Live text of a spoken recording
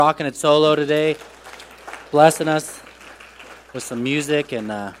Rocking it solo today, blessing us with some music,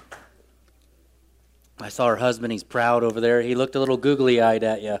 and I saw her husband. He's proud over there. He looked a little googly-eyed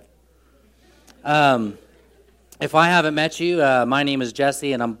at you. If I haven't met you, my name is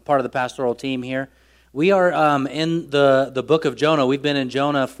Jesse, and I'm part of the pastoral team here. We are in the book of Jonah. We've been in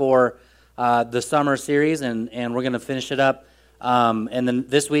Jonah for the summer series, and we're going to finish it up and then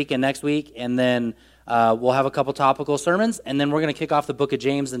this week and next week, and then we'll have a couple topical sermons, and then we're going to kick off the book of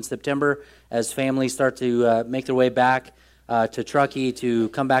James in September as families start to make their way back to Truckee to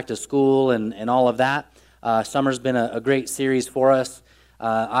come back to school and all of that. Summer's been a great series for us.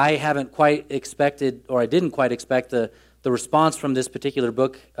 I haven't quite expected, or I didn't quite expect the response from this particular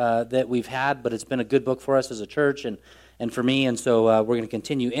book that we've had, but it's been a good book for us as a church and for me, and so we're going to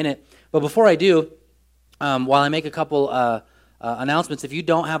continue in it. But before I do, while I make a couple announcements, if you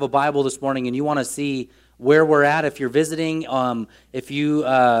don't have a Bible this morning and you want to see where we're at, if you're visiting, if you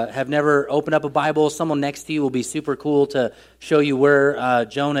have never opened up a Bible, someone next to you will be super cool to show you where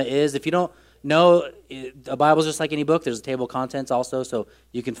Jonah is. If you don't know, a Bible's just like any book. There's a table of contents also, so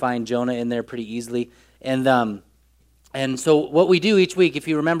you can find Jonah in there pretty easily. And so what we do each week, if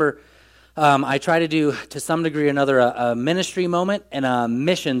you remember, I try to do, to some degree or another, a ministry moment and a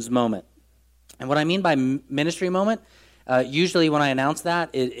missions moment. And what I mean by ministry moment, usually when I announce that,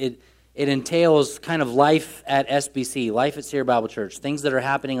 it entails kind of life at SBC, life at Sierra Bible Church, things that are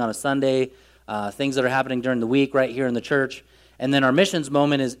happening on a Sunday, things that are happening during the week right here in the church. And then our missions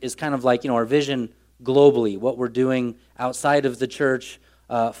moment is kind of like, our vision globally, what we're doing outside of the church,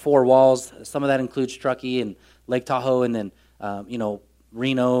 four walls. Some of that includes Truckee and Lake Tahoe, and then,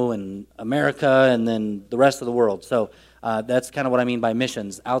 Reno and America, and then the rest of the world. So that's kind of what I mean by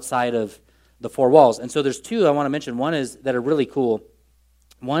missions, outside of the four walls. And so there's two I want to mention. One is that are really cool.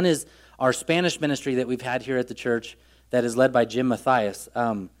 One is our Spanish ministry that we've had here at the church that is led by Jim Matthias.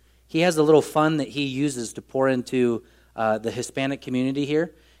 He has a little fund that he uses to pour into the Hispanic community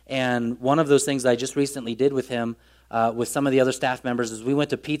here. And one of those things I just recently did with him, with some of the other staff members, is we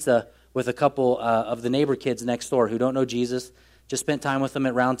went to pizza with a couple of the neighbor kids next door who don't know Jesus. Just spent time with them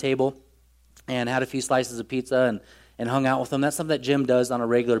at Round Table and had a few slices of pizza and hung out with them. That's something that Jim does on a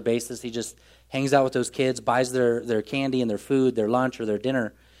regular basis. He just hangs out with those kids, buys their candy and their food, their lunch or their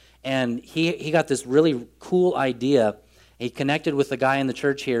dinner. And he got this really cool idea. He connected with a guy in the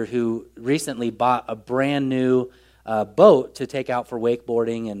church here who recently bought a brand new boat to take out for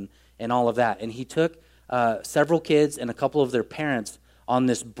wakeboarding and all of that. And he took several kids and a couple of their parents on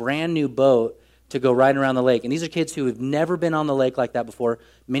this brand new boat to go riding around the lake. And these are kids who have never been on the lake like that before.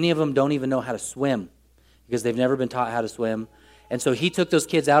 Many of them don't even know how to swim because they've never been taught how to swim. And so he took those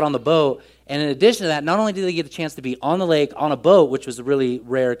kids out on the boat, and in addition to that, not only did they get a chance to be on the lake on a boat, which was a really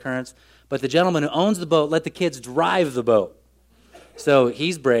rare occurrence, but the gentleman who owns the boat let the kids drive the boat. So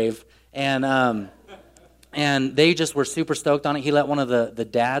he's brave, and they just were super stoked on it. He let one of the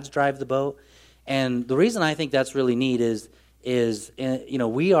dads drive the boat, and the reason I think that's really neat is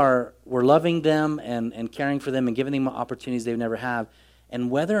we're loving them and caring for them and giving them opportunities they've never had, and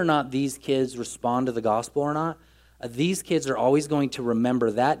whether or not these kids respond to the gospel or not, these kids are always going to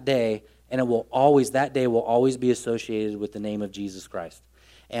remember that day, and that day will always be associated with the name of Jesus Christ.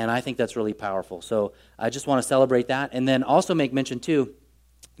 And I think that's really powerful. So I just want to celebrate that, and then also make mention too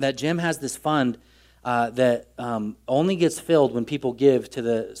that Jim has this fund that only gets filled when people give to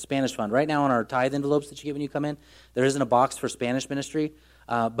the Spanish fund. Right now on our tithe envelopes that you get when you come in, there isn't a box for Spanish ministry,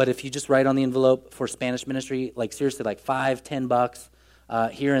 but if you just write on the envelope for Spanish ministry, like seriously, like $5-10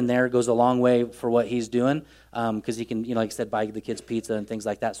 here and there goes a long way for what he's doing, because he can, like I said, buy the kids pizza and things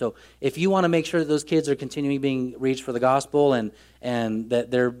like that. So if you want to make sure that those kids are continuing being reached for the gospel and that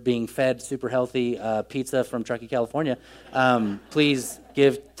they're being fed super healthy pizza from Truckee, California, please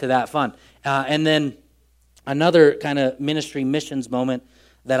give to that fund. And then another kind of ministry missions moment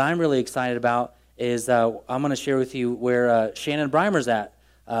that I'm really excited about is I'm going to share with you where Shannon Breimer's at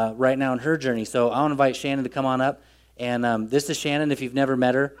right now in her journey. So I want to invite Shannon to come on up. And this is Shannon, if you've never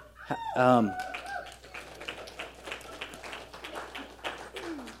met her.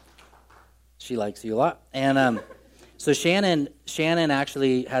 She likes you a lot. And so Shannon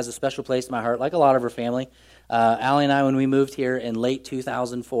actually has a special place in my heart, like a lot of her family. Allie and I, when we moved here in late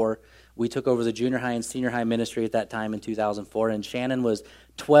 2004, we took over the junior high and senior high ministry at that time in 2004. And Shannon was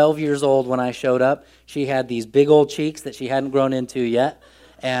 12 years old when I showed up. She had these big old cheeks that she hadn't grown into yet.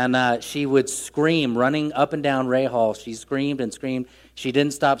 And she would scream, running up and down Ray Hall. She screamed and screamed. She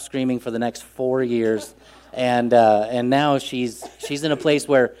didn't stop screaming for the next 4 years. And now she's in a place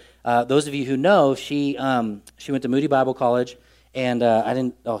where, those of you who know, she went to Moody Bible College. And I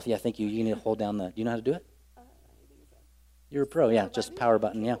didn't, oh, yeah, thank you. You need to hold down do you know how to do it? You're a pro, yeah, just power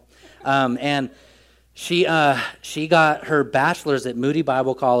button, yeah. And she got her bachelor's at Moody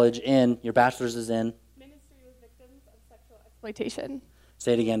Bible College your bachelor's is in? Ministry with Victims of Sexual Exploitation.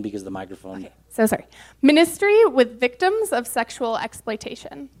 Say it again because the microphone. Okay, so sorry. Ministry with Victims of Sexual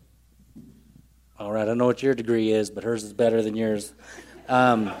Exploitation. All right, I don't know what your degree is, but hers is better than yours.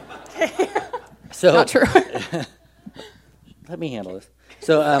 Not true. Let me handle this.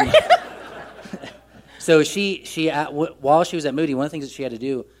 So, while she was at Moody, one of the things that she had to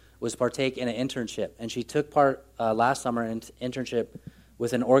do was partake in an internship, and she took part last summer in an internship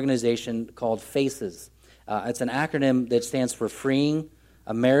with an organization called FACES. It's an acronym that stands for Freeing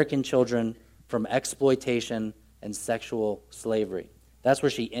American Children from Exploitation and Sexual Slavery. That's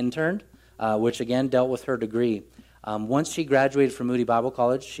where she interned, which again dealt with her degree. Once she graduated from Moody Bible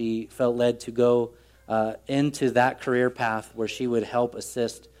College, she felt led to go into that career path where she would help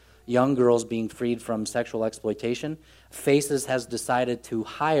assist young girls being freed from sexual exploitation. FACES has decided to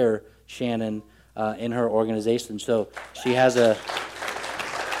hire Shannon in her organization. So she has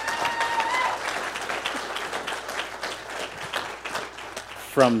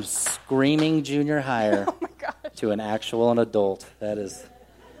from screaming junior hire to an actual adult. That is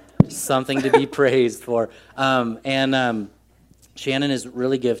something to be praised for. Shannon is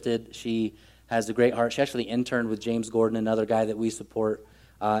really gifted. She has a great heart. She actually interned with James Gordon, another guy that we support,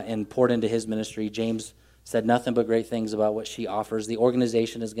 and poured into his ministry. James said nothing but great things about what she offers. The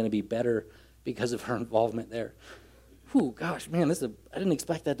organization is going to be better because of her involvement there. Whew, gosh, man, I didn't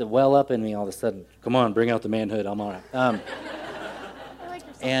expect that to well up in me all of a sudden. Come on, bring out the manhood. I'm all right. I like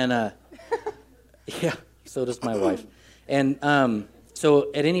your song. Yeah, so does my wife. And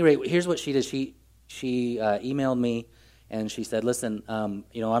so at any rate, here's what she did. She emailed me, and she said, listen, I'm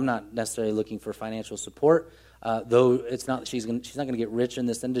not necessarily looking for financial support, though it's not. She's not going to get rich in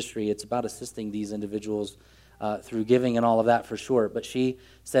this industry. It's about assisting these individuals through giving and all of that for sure. But she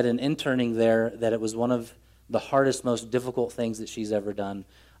said in interning there that it was one of the hardest, most difficult things that she's ever done.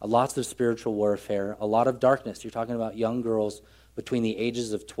 Lots of spiritual warfare, a lot of darkness. You're talking about young girls between the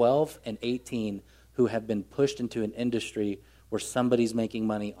ages of 12 and 18 who have been pushed into an industry where somebody's making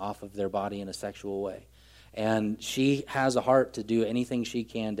money off of their body in a sexual way. And she has a heart to do anything she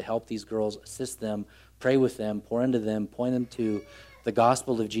can to help these girls, assist them, pray with them, pour into them, point them to the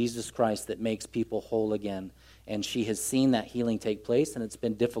gospel of Jesus Christ that makes people whole again. And she has seen that healing take place, and it's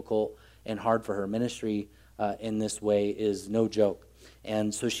been difficult and hard for her. Ministry in this way is no joke.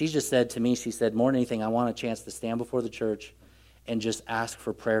 And so she just said to me, she said, more than anything, I want a chance to stand before the church and just ask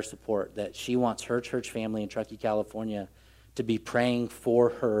for prayer support, that she wants her church family in Truckee, California to be praying for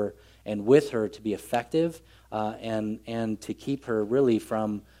her and with her to be effective and to keep her really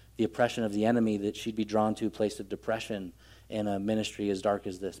from the oppression of the enemy, that she'd be drawn to a place of depression in a ministry as dark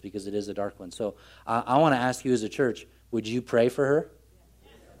as this, because it is a dark one. So I want to ask you as a church, would you pray for her?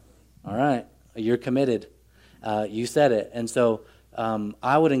 All right. You're committed. You said it. And so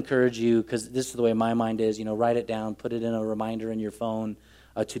I would encourage you, because this is the way my mind is, write it down, put it in a reminder in your phone,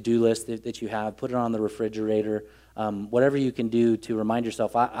 a to-do list that you have, put it on the refrigerator, whatever you can do to remind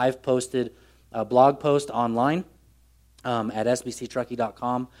yourself. I've posted a blog post online at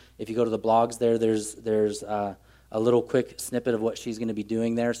sbctruckee.com. If you go to the blogs there's a little quick snippet of what she's going to be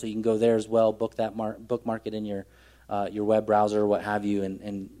doing there, so you can go there as well, bookmark it in your web browser or what have you,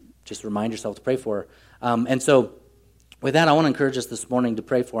 and just remind yourself to pray for her. And so with that, I want to encourage us this morning to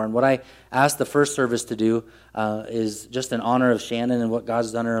pray for her. And what I asked the first service to do is just in honor of Shannon and what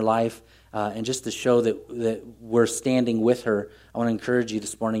God's done in her life, and just to show that we're standing with her. I want to encourage you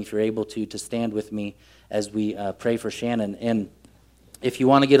this morning, if you're able to stand with me as we pray for Shannon. And if you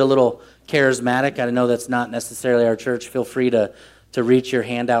want to get a little charismatic, I know that's not necessarily our church, feel free to reach your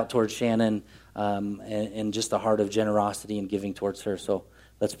hand out towards Shannon and just a heart of generosity and giving towards her. So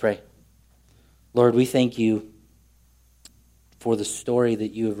let's pray. Lord, we thank you for the story that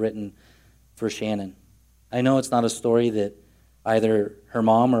you have written for Shannon. I know it's not a story that either her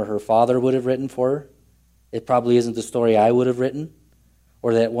mom or her father would have written for her. It probably isn't the story I would have written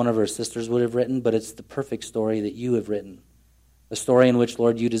or that one of her sisters would have written, but it's the perfect story that you have written. A story in which,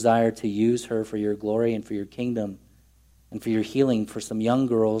 Lord, you desire to use her for your glory and for your kingdom and for your healing, for some young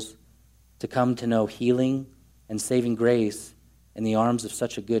girls to come to know healing and saving grace in the arms of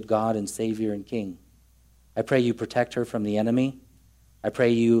such a good God and Savior and King. I pray you protect her from the enemy. I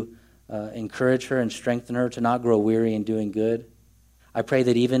pray you encourage her and strengthen her to not grow weary in doing good. I pray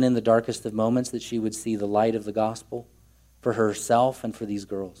that even in the darkest of moments that she would see the light of the gospel for herself and for these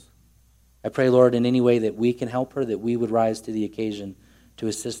girls. I pray, Lord, in any way that we can help her, that we would rise to the occasion to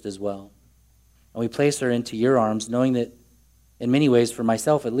assist as well. And we place her into your arms, knowing that in many ways, for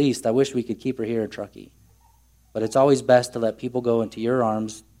myself at least, I wish we could keep her here in Truckee. But it's always best to let people go into your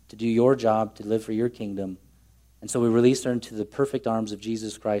arms to do your job, to live for your kingdom. And so we release her into the perfect arms of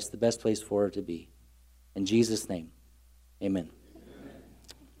Jesus Christ, the best place for her to be. In Jesus' name, amen.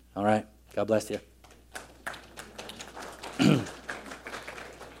 All right. God bless you. It's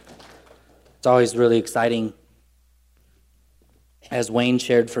always really exciting. As Wayne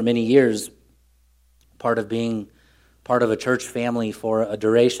shared for many years, part of being part of a church family for a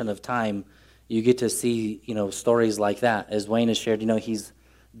duration of time, you get to see, stories like that. As Wayne has shared, he's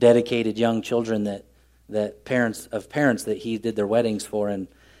dedicated young children that parents that he did their weddings for, and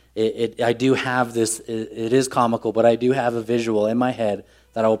I do have this. It is comical, but I do have a visual in my head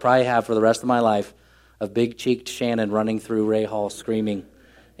that I will probably have for the rest of my life of big-cheeked Shannon running through Ray Hall screaming.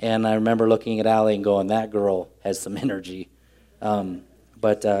 And I remember looking at Allie and going, "That girl has some energy."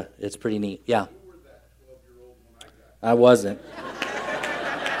 But it's pretty neat. Yeah. I wasn't.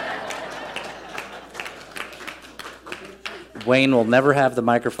 Wayne will never have the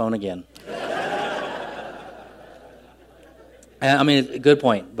microphone again. I mean, good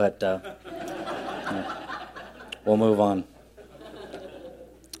point, but we'll move on.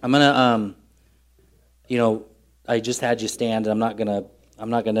 I'm gonna, I just had you stand, and I'm not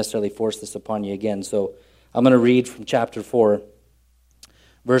gonna necessarily force this upon you again. So I'm gonna read from chapter 4,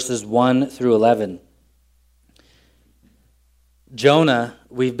 verses 1 through 11. Jonah,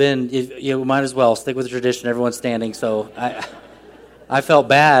 you might as well stick with the tradition. Everyone's standing, so I felt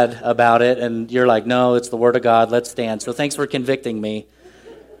bad about it, and you're like, no, it's the Word of God, let's stand. So thanks for convicting me.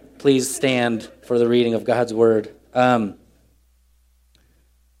 Please stand for the reading of God's Word.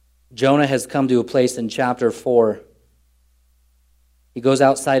 Jonah has come to a place in chapter 4. He goes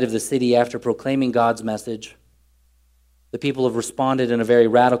outside of the city after proclaiming God's message. The people have responded in a very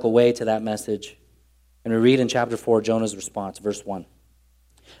radical way to that message. And we read in chapter 4 Jonah's response, verse 1.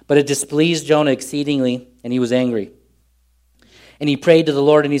 But it displeased Jonah exceedingly, and he was angry. And he prayed to the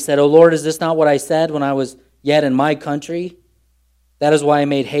Lord, and he said, "O Lord, is this not what I said when I was yet in my country? That is why I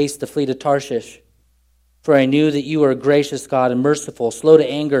made haste to flee to Tarshish. For I knew that you are a gracious God and merciful, slow to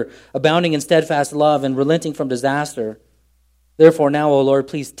anger, abounding in steadfast love, and relenting from disaster. Therefore now, O Lord,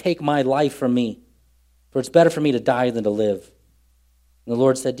 please take my life from me, for it's better for me to die than to live." And the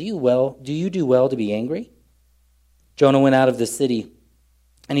Lord said, Do you do well to be angry? Jonah went out of the city,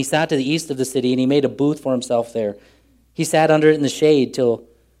 and he sat to the east of the city, and he made a booth for himself there. He sat under it in the shade till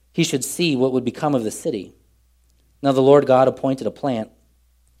he should see what would become of the city. Now the Lord God appointed a plant,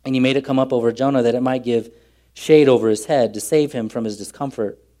 and he made it come up over Jonah that it might give shade over his head to save him from his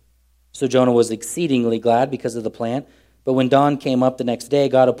discomfort. So Jonah was exceedingly glad because of the plant. But when dawn came up the next day,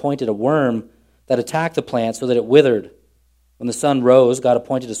 God appointed a worm that attacked the plant so that it withered. When the sun rose, God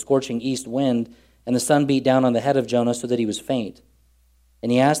appointed a scorching east wind, and the sun beat down on the head of Jonah so that he was faint.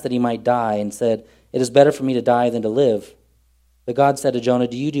 And he asked that he might die, and said, "It is better for me to die than to live." But God said to Jonah,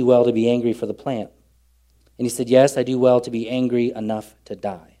 "Do you do well to be angry for the plant?" And he said, "Yes, I do well to be angry enough to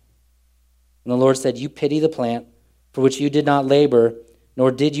die." And the Lord said, "You pity the plant, for which you did not labor,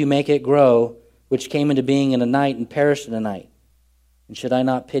 nor did you make it grow, which came into being in a night and perished in a night. And should I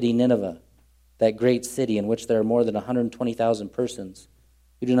not pity Nineveh, that great city in which there are more than 120,000 persons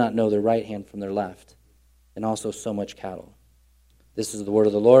who do not know their right hand from their left, and also so much cattle?" This is the word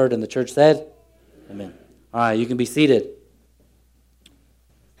of the Lord, and the church said, Amen. All right, you can be seated.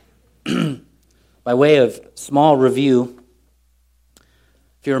 By way of small review,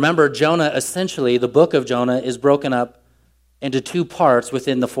 if you remember, Jonah, essentially, the book of Jonah is broken up into two parts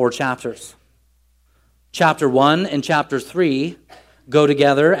within the 4 chapters. Chapter 1 and chapter 3 go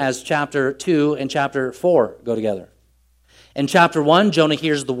together as chapter 2 and chapter 4 go together. In chapter 1, Jonah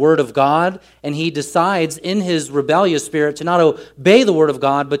hears the word of God, and he decides in his rebellious spirit to not obey the word of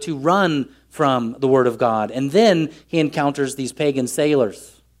God, but to run from the word of God. And then he encounters these pagan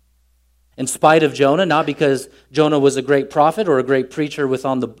sailors. In spite of Jonah, not because Jonah was a great prophet or a great preacher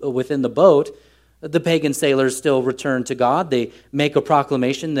within the boat, the pagan sailors still return to God. They make a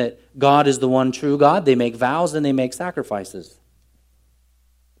proclamation that God is the one true God. They make vows and they make sacrifices.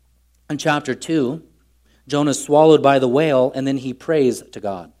 In chapter 2, Jonah is swallowed by the whale, and then he prays to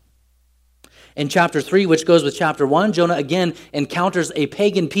God. In chapter 3, which goes with chapter 1, Jonah again encounters a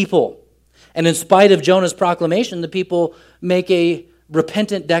pagan people. And in spite of Jonah's proclamation, the people make a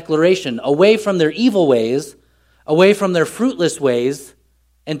repentant declaration away from their evil ways, away from their fruitless ways,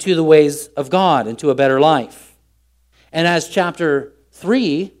 and to the ways of God, and to a better life. And as chapter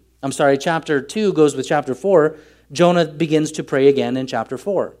 2 goes with chapter 4, Jonah begins to pray again in chapter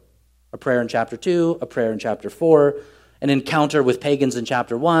 4. A prayer in chapter 2, a prayer in chapter 4, an encounter with pagans in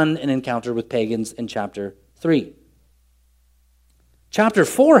chapter 1, an encounter with pagans in chapter 3. Chapter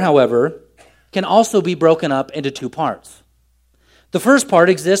 4, however, can also be broken up into two parts. The first part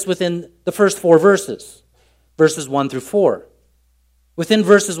exists within the first 4 verses, verses 1 through 4. Within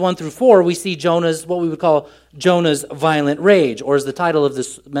verses 1 through 4, we see Jonah's, what we would call Jonah's violent rage, or as the title of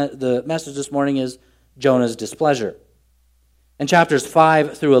the message this morning is, Jonah's displeasure. In verses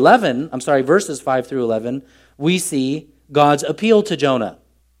 5 through 11, we see God's appeal to Jonah.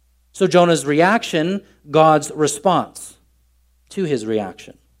 So Jonah's reaction, God's response to his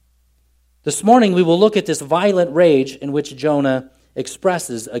reaction. This morning we will look at this violent rage in which Jonah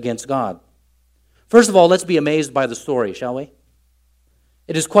expresses against God. First of all, let's be amazed by the story, shall we?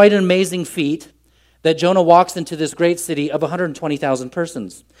 It is quite an amazing feat that Jonah walks into this great city of 120,000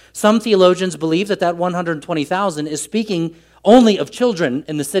 persons. Some theologians believe that 120,000 is speaking only of children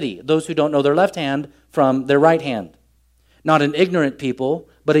in the city, those who don't know their left hand from their right hand. Not an ignorant people,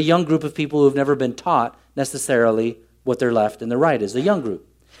 but a young group of people who have never been taught necessarily what their left and their right is, a young group.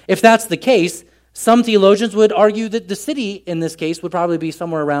 If that's the case, some theologians would argue that the city in this case would probably be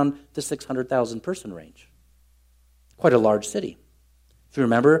somewhere around the 600,000 person range. Quite a large city. If you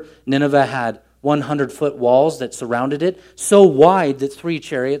remember, Nineveh had 100-foot walls that surrounded it, so wide that 3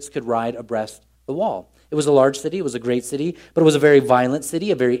 chariots could ride abreast the wall. It was a large city, it was a great city, but it was a very violent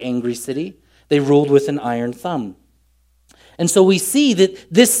city, a very angry city. They ruled with an iron thumb. And so we see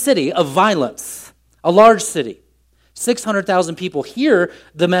that this city of violence, a large city, 600,000 people hear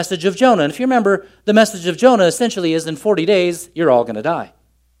the message of Jonah. And if you remember, the message of Jonah essentially is in 40 days, you're all going to die.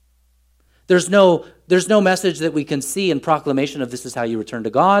 There's no message that we can see in proclamation of this is how you return to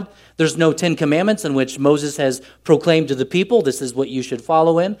God. There's no 10 commandments in which Moses has proclaimed to the people, this is what you should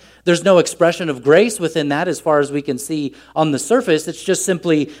follow in. There's no expression of grace within that as far as we can see on the surface. It's just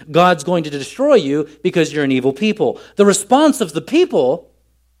simply God's going to destroy you because you're an evil people. The response of the people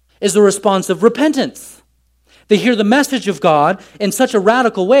is a response of repentance. They hear the message of God in such a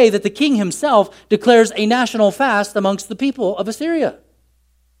radical way that the king himself declares a national fast amongst the people of Assyria.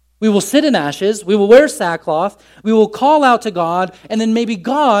 We will sit in ashes, we will wear sackcloth, we will call out to God, and then maybe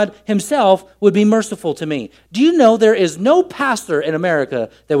God himself would be merciful to me. Do you know there is no pastor in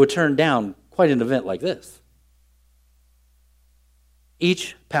America that would turn down quite an event like this?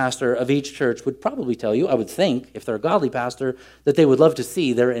 Each pastor of each church would probably tell you, I would think, if they're a godly pastor, that they would love to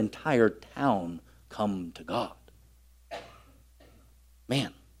see their entire town come to God.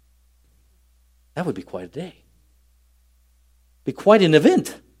 Man, that would be quite a day. Be quite an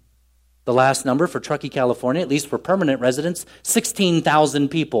event. The last number for Truckee, California, at least for permanent residents, 16,000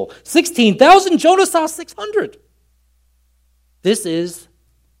 people. 16,000? Jonah saw 600. This is,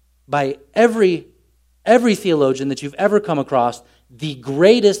 by every theologian that you've ever come across, the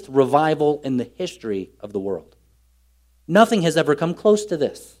greatest revival in the history of the world. Nothing has ever come close to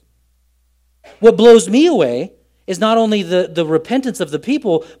this. What blows me away is not only the repentance of the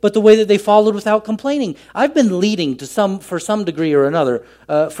people, but the way that they followed without complaining. I've been leading for some degree or another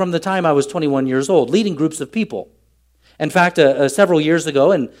from the time I was 21 years old, leading groups of people. In fact, several years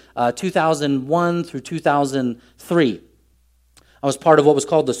ago, in 2001 through 2003, I was part of what was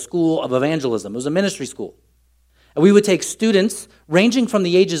called the School of Evangelism. It was a ministry school. And we would take students ranging from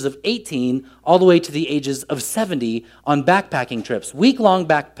the ages of 18 all the way to the ages of 70 on backpacking trips, week-long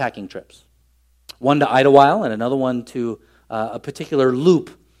backpacking trips. One to Idlewild and another one to a particular loop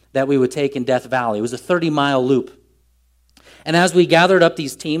that we would take in Death Valley. It was a 30-mile loop. And as we gathered up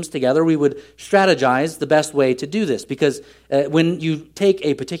these teams together, we would strategize the best way to do this. Because when you take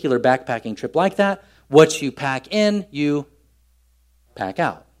a particular backpacking trip like that, what you pack in, you pack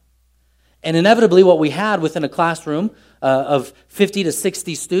out. And inevitably what we had within a classroom of 50 to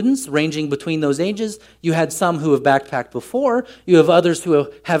 60 students ranging between those ages, you had some who have backpacked before, you have others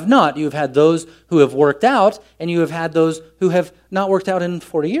who have not. You have had those who have worked out, and you have had those who have not worked out in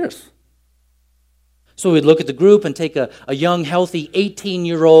 40 years. So we'd look at the group and take a young, healthy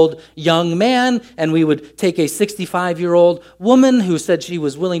 18-year-old young man, and we would take a 65-year-old woman who said she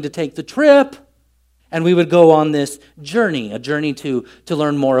was willing to take the trip. And we would go on this journey, a journey to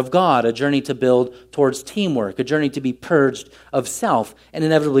learn more of God, a journey to build towards teamwork, a journey to be purged of self. And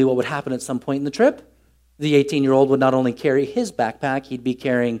inevitably what would happen at some point in the trip, the 18-year-old would not only carry his backpack, he'd be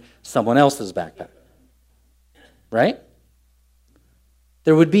carrying someone else's backpack. Right?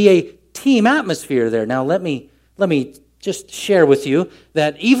 There would be a team atmosphere there. Now let me just share with you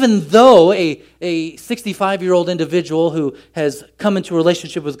that even though a 65-year-old individual who has come into a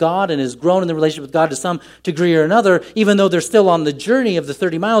relationship with God and has grown in the relationship with God to some degree or another, even though they're still on the journey of the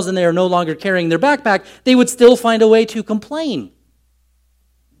 30 miles and they are no longer carrying their backpack, they would still find a way to complain.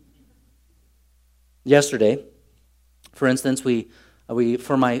 Yesterday, for instance, we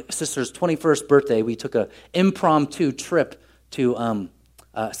for my sister's 21st birthday, we took an impromptu trip to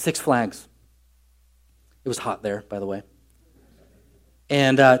Six Flags. It was hot there, by the way.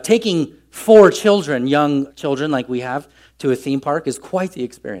 And taking 4 children, young children like we have, to a theme park is quite the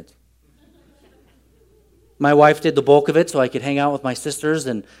experience. My wife did the bulk of it so I could hang out with my sisters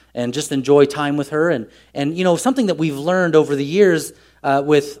and just enjoy time with her. And something that we've learned over the years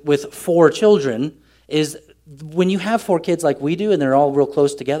with 4 children is when you have 4 kids like we do and they're all real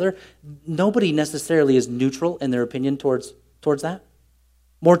close together, nobody necessarily is neutral in their opinion towards that.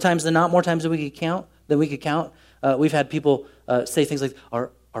 More times than not, more times than we could count, we've had people say things like,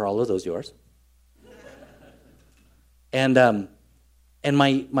 are all of those yours? And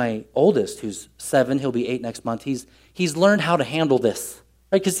my oldest, who's 7, he'll be 8 next month, he's learned how to handle this,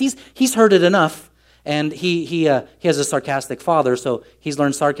 right? Because he's heard it enough, and he has a sarcastic father, so he's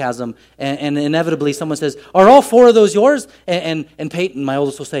learned sarcasm, and inevitably someone says, are all 4 of those yours? And Peyton, my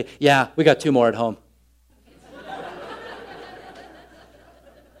oldest, will say, yeah, we got 2 more at home.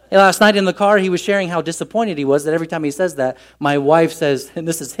 Last night in the car, he was sharing how disappointed he was that every time he says that, my wife says, and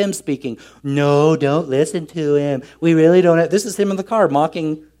this is him speaking, no, don't listen to him. We really don't. This is him in the car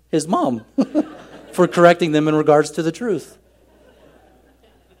mocking his mom for correcting them in regards to the truth.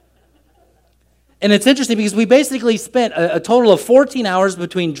 And it's interesting because we basically spent a total of 14 hours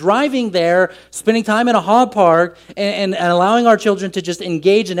between driving there, spending time in a hog park, and allowing our children to just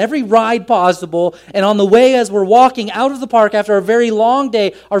engage in every ride possible. And on the way, as we're walking out of the park after a very long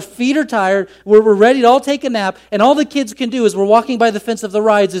day, our feet are tired, we're ready to all take a nap, and all the kids can do is we're walking by the fence of the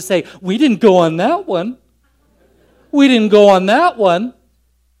rides is say, we didn't go on that one. We didn't go on that one.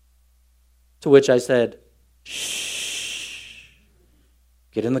 To which I said, shh,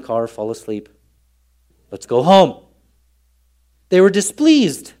 get in the car, fall asleep. Let's go home. They were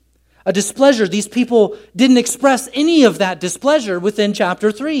displeased, a displeasure. These people didn't express any of that displeasure within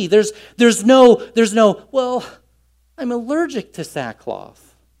chapter 3. There's no, well, I'm allergic to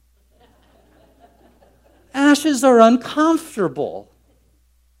sackcloth. Ashes are uncomfortable.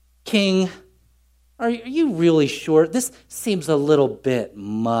 King, are you really sure? This seems a little bit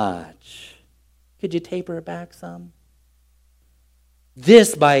much. Could you taper it back some?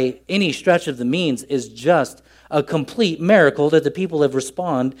 This, by any stretch of the means, is just a complete miracle that the people have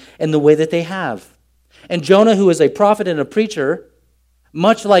responded in the way that they have. And Jonah, who is a prophet and a preacher,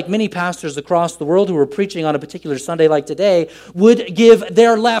 much like many pastors across the world who are preaching on a particular Sunday like today, would give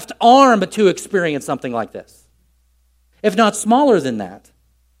their left arm to experience something like this, if not smaller than that.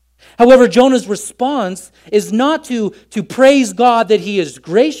 However, Jonah's response is not to praise God that he is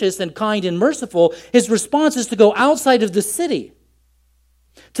gracious and kind and merciful. His response is to go outside of the city,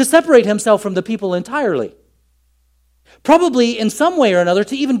 to separate himself from the people entirely. Probably in some way or another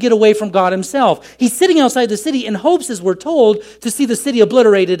to even get away from God himself. He's sitting outside the city in hopes, as we're told, to see the city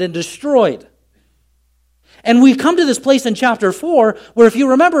obliterated and destroyed. And we come to this place in chapter 4 where, if you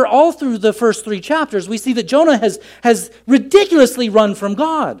remember, all through the first 3 chapters, we see that Jonah has ridiculously run from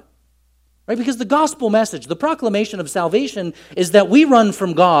God. Right? Because the gospel message, the proclamation of salvation, is that we run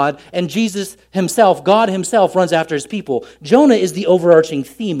from God and Jesus himself, God himself, runs after his people. Jonah is the overarching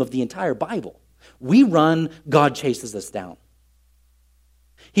theme of the entire Bible. We run, God chases us down.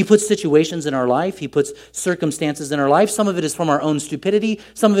 He puts situations in our life. He puts circumstances in our life. Some of it is from our own stupidity.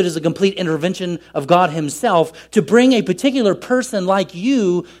 Some of it is a complete intervention of God himself to bring a particular person like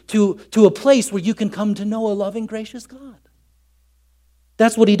you to a place where you can come to know a loving, gracious God.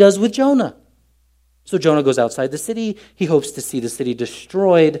 That's what he does with Jonah. So Jonah goes outside the city. He hopes to see the city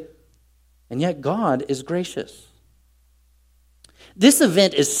destroyed. And yet God is gracious. This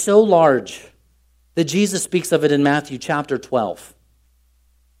event is so large that Jesus speaks of it in Matthew chapter 12.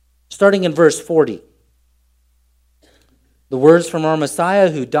 Starting in verse 40. The words from our Messiah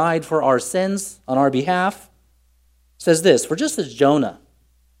who died for our sins on our behalf says this, for just as Jonah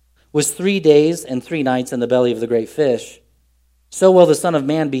was 3 days and 3 nights in the belly of the great fish, so will the Son of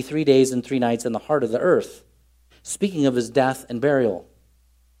Man be 3 days and 3 nights in the heart of the earth, speaking of his death and burial.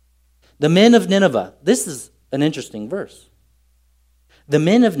 The men of Nineveh, this is an interesting verse. The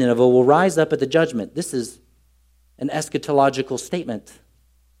men of Nineveh will rise up at the judgment. This is an eschatological statement.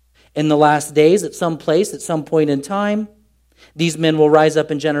 In the last days, at some place, at some point in time, these men will rise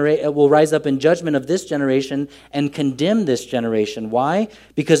up in judgment of this generation and condemn this generation. Why?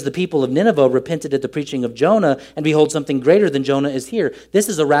 Because the people of Nineveh repented at the preaching of Jonah, and behold, something greater than Jonah is here. This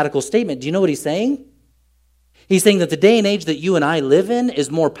is a radical statement. Do you know what he's saying? He's saying that the day and age that you and I live in is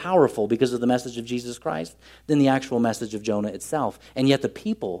more powerful because of the message of Jesus Christ than the actual message of Jonah itself. And yet the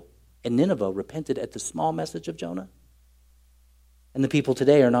people in Nineveh repented at the small message of Jonah. And the people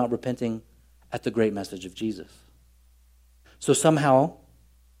today are not repenting at the great message of Jesus. So somehow,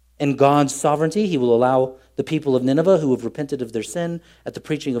 In God's sovereignty, he will allow the people of Nineveh who have repented of their sin at the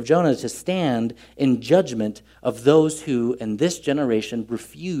preaching of Jonah to stand in judgment of those who, in this generation,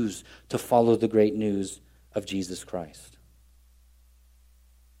 refuse to follow the great news of Jesus Christ.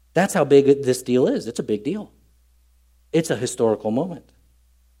 That's how big this deal is. It's a big deal. It's a historical moment.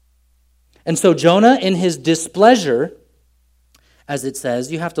 And so Jonah, in his displeasure, as it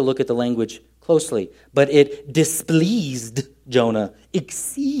says, you have to look at the language closely, but it displeased Jonah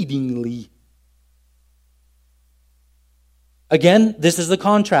exceedingly. Again, this is the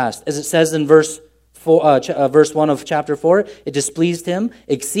contrast. As it says in verse 1 of chapter 4, it displeased him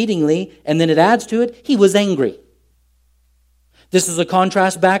exceedingly, and then it adds to it, he was angry. This is a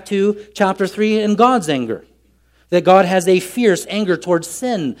contrast back to chapter 3 and God's anger. That God has a fierce anger towards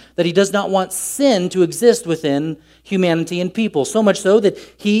sin, that he does not want sin to exist within humanity and people. So much so that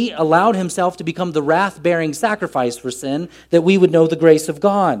he allowed himself to become the wrath-bearing sacrifice for sin, that we would know the grace of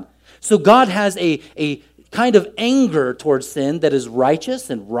God. So God has a kind of anger towards sin that is righteous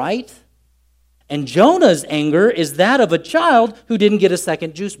and right. And Jonah's anger is that of a child who didn't get a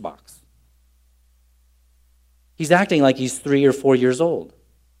second juice box. He's acting like he's 3 or 4 years old.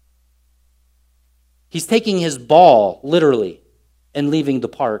 He's taking his ball, literally, and leaving the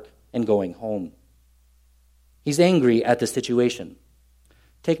park and going home. He's angry at the situation.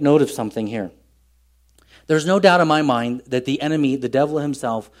 Take note of something here. There's no doubt in my mind that the enemy, the devil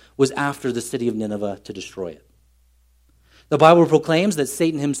himself, was after the city of Nineveh to destroy it. The Bible proclaims that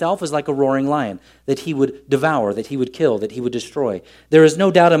Satan himself is like a roaring lion, that he would devour, that he would kill, that he would destroy. There is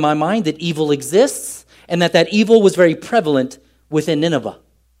no doubt in my mind that evil exists and that evil was very prevalent within Nineveh.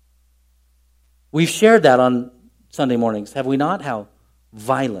 We've shared that on Sunday mornings, have we not? How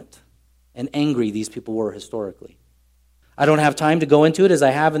violent and angry these people were historically. I don't have time to go into it as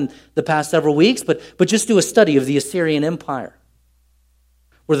I have in the past several weeks, but just do a study of the Assyrian Empire.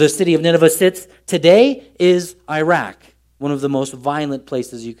 Where the city of Nineveh sits today is Iraq, one of the most violent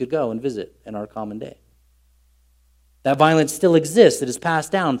places you could go and visit in our common day. That violence still exists. It is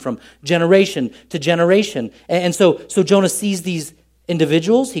passed down from generation to generation. And so Jonah sees these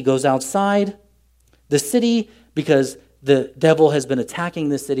individuals. He goes outside the city because the devil has been attacking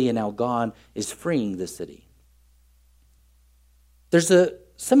the city and now God is freeing the city. There's a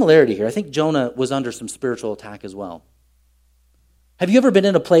similarity here. I think Jonah was under some spiritual attack as well. Have you ever been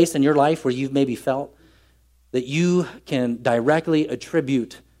in a place in your life where you've maybe felt that you can directly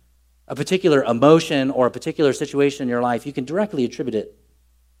attribute a particular emotion or a particular situation in your life, you can directly attribute it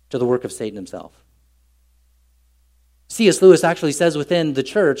to the work of Satan himself? C.S. Lewis actually says within the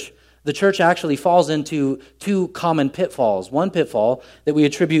church actually falls into two common pitfalls. One pitfall, that we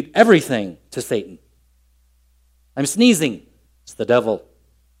attribute everything to Satan. I'm sneezing. It's the devil.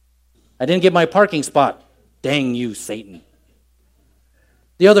 I didn't get my parking spot. Dang you, Satan.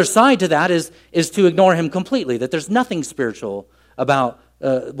 The other side to that is to ignore him completely, that there's nothing spiritual about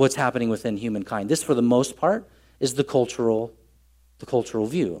what's happening within humankind. This, for the most part, is the cultural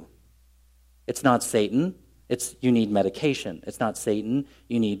view. It's not Satan. It's you need medication. It's not Satan.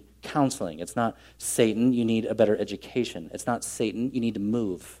 You need counseling. It's not Satan. You need a better education. It's not Satan. You need to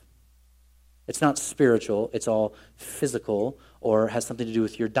move. It's not spiritual. It's all physical or has something to do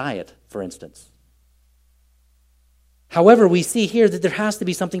with your diet, for instance. However, we see here that there has to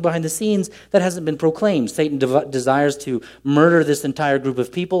be something behind the scenes that hasn't been proclaimed. Satan desires to murder this entire group of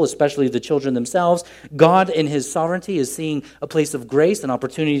people, especially the children themselves. God, in his sovereignty, is seeing a place of grace, an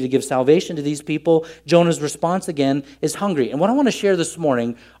opportunity to give salvation to these people. Jonah's response, again, is hungry. And what I want to share this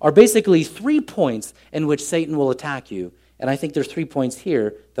morning are basically 3 points in which Satan will attack you. And I think there's 3 points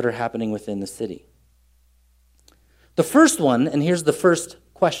here that are happening within the city. The first one, and here's the first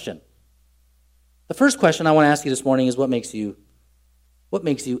question. The first question I want to ask you this morning is what makes you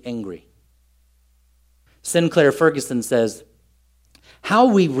angry? Sinclair Ferguson says, how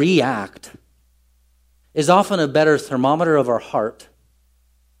we react is often a better thermometer of our heart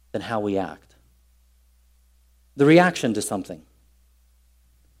than how we act. The reaction to something.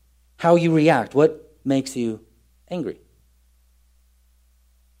 How you react. What makes you angry?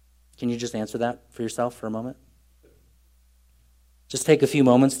 Can you just answer that for yourself for a moment? Just take a few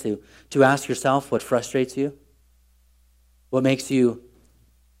moments to ask yourself what frustrates you. What makes you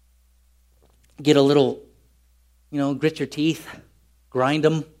get a little, grit your teeth, grind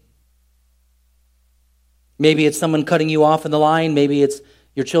them. Maybe it's someone cutting you off in the line. Maybe it's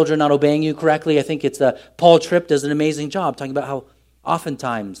your children not obeying you correctly. I think it's Paul Tripp does an amazing job talking about how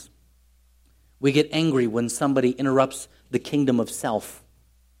oftentimes we get angry when somebody interrupts the kingdom of self.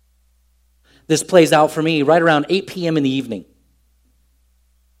 This plays out for me right around 8 p.m. in the evening.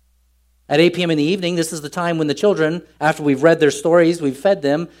 At 8 p.m. in the evening, this is the time when the children, after we've read their stories, we've fed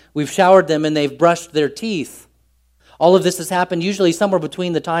them, we've showered them, and they've brushed their teeth. All of this has happened usually somewhere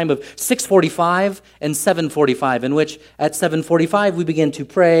between the time of 6:45 and 7:45, in which at 7:45 we begin to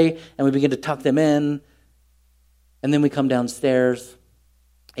pray and we begin to tuck them in. And then we come downstairs,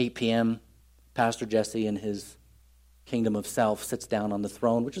 8 p.m., Pastor Jesse in his kingdom of self sits down on the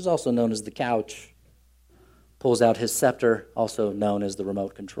throne, which is also known as the couch, pulls out his scepter, also known as the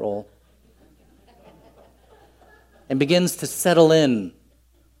remote control, and begins to settle in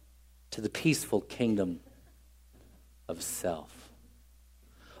to the peaceful kingdom of self.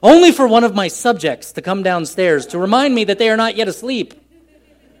 Only for one of my subjects to come downstairs to remind me that they are not yet asleep.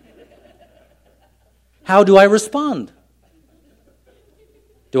 How do I respond?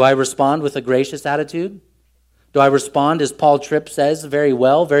 Do I respond with a gracious attitude? Do I respond, as Paul Tripp says very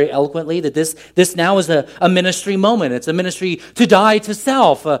well, very eloquently, that this now is a ministry moment. It's a ministry to die to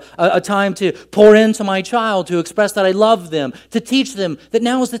self, a time to pour into my child, to express that I love them, to teach them that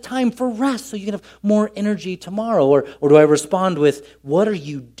now is the time for rest so you can have more energy tomorrow? Or do I respond with, what are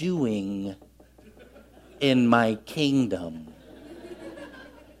you doing in my kingdom?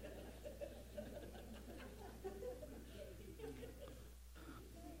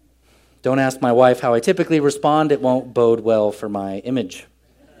 Don't ask my wife how I typically respond. It won't bode well for my image.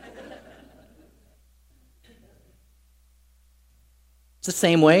 It's the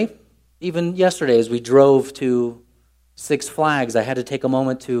same way. Even yesterday as we drove to Six Flags, I had to take a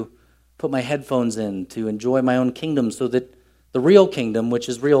moment to put my headphones in to enjoy my own kingdom so that the real kingdom, which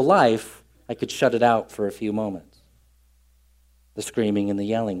is real life, I could shut it out for a few moments. The screaming and the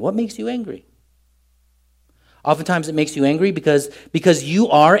yelling. What makes you angry? Oftentimes it makes you angry because you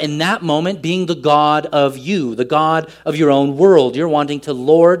are, in that moment, being the God of you, the God of your own world. You're wanting to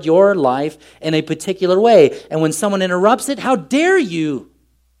lord your life in a particular way. And when someone interrupts it, how dare you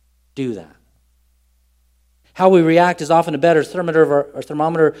do that? How we react is often a better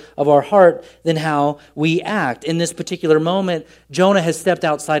thermometer of our heart than how we act. In this particular moment, Jonah has stepped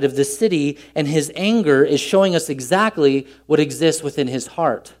outside of the city, and his anger is showing us exactly what exists within his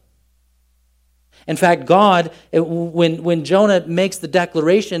heart. In fact, God, when Jonah makes the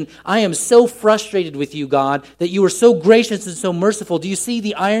declaration, I am so frustrated with you, God, that you are so gracious and so merciful. Do you see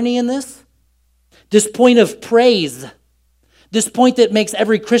the irony in this? This point of praise, this point that makes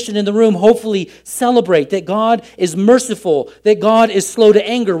every Christian in the room hopefully celebrate that God is merciful, that God is slow to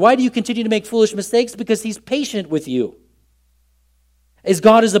anger. Why do you continue to make foolish mistakes? Because he's patient with you. As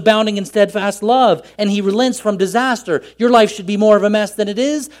God is abounding in steadfast love, and he relents from disaster. Your life should be more of a mess than it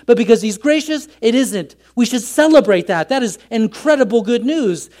is, but because he's gracious, it isn't. We should celebrate that. That is incredible good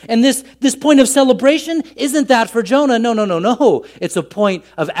news. And this point of celebration, isn't that for Jonah? No. It's a point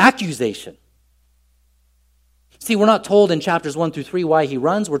of accusation. See, we're not told in chapters 1 through 3 why he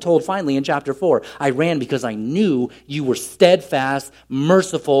runs. We're told finally in chapter 4, I ran because I knew you were steadfast,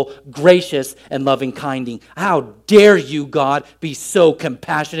 merciful, gracious, and loving-kinding. How dare you, God, be so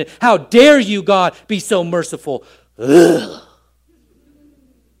compassionate? How dare you, God, be so merciful? Ugh.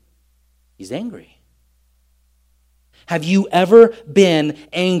 He's angry. Have you ever been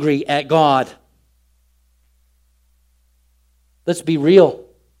angry at God? Let's be real.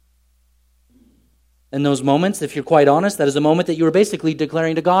 In those moments, if you're quite honest, that is a moment that you were basically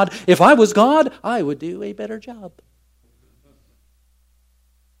declaring to God, if I was God, I would do a better job.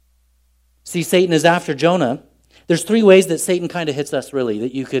 See, Satan is after Jonah. There's 3 ways that Satan kind of hits us, really,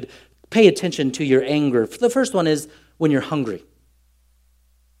 that you could pay attention to your anger. The first one is when you're hungry.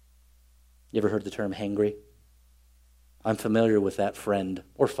 You ever heard the term hangry? I'm familiar with that friend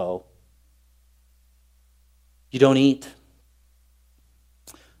or foe. You don't eat.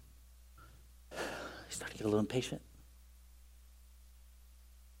 Get a little impatient.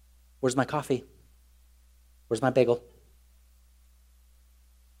 Where's my coffee? Where's my bagel?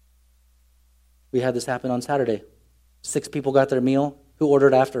 We had this happen on Saturday. 6 people got their meal. Who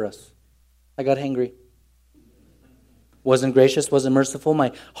ordered after us? I got hangry. Wasn't gracious, wasn't merciful.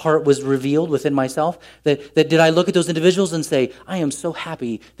 My heart was revealed within myself. That did I look at those individuals and say, I am so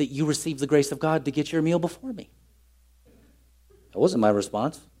happy that you received the grace of God to get your meal before me? That wasn't my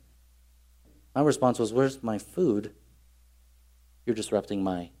response. My response was, where's my food? You're disrupting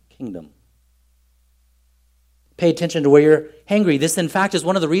my kingdom. Pay attention to where you're hangry. This, in fact, is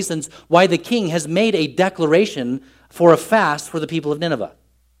one of the reasons why the king has made a declaration for a fast for the people of Nineveh.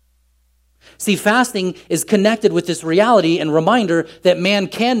 See, fasting is connected with this reality and reminder that man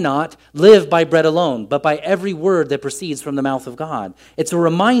cannot live by bread alone, but by every word that proceeds from the mouth of God. It's a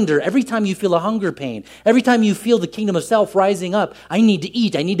reminder every time you feel a hunger pain, every time you feel the kingdom of self rising up, I need to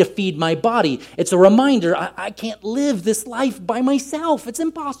eat, I need to feed my body. It's a reminder I can't live this life by myself. It's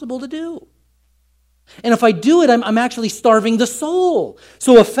impossible to do. And if I do it, I'm actually starving the soul.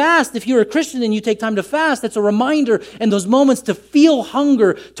 So a fast, if you're a Christian and you take time to fast, it's a reminder and those moments to feel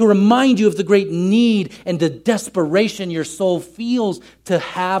hunger, to remind you of the great need and the desperation your soul feels to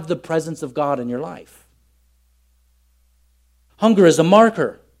have the presence of God in your life. Hunger is a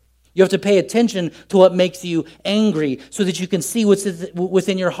marker. You have to pay attention to what makes you angry so that you can see what's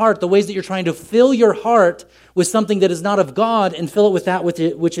within your heart, the ways that you're trying to fill your heart with something that is not of God and fill it with that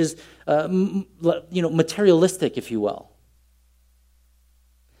which is materialistic, if you will.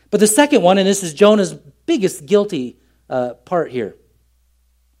 But the second one, and this is Jonah's biggest guilty part here.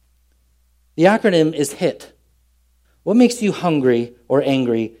 The acronym is HIT. What makes you hungry or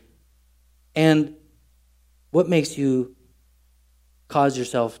angry? And what makes you cause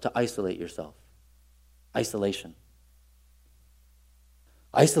yourself to isolate yourself? Isolation.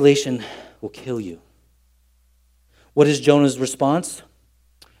 Isolation will kill you. What is Jonah's response?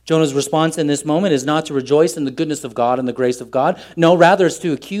 Jonah's response in this moment is not to rejoice in the goodness of God and the grace of God. No, rather it's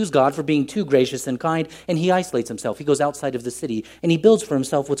to accuse God for being too gracious and kind, and he isolates himself. He goes outside of the city, and he builds for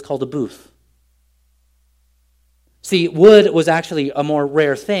himself what's called a booth. See, wood was actually a more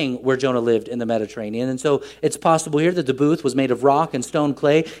rare thing where Jonah lived in the Mediterranean, and so it's possible here that the booth was made of rock and stone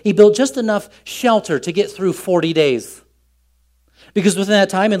clay. He built just enough shelter to get through 40 days. Because within that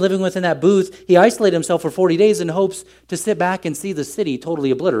time and living within that booth, he isolated himself for 40 days in hopes to sit back and see the city totally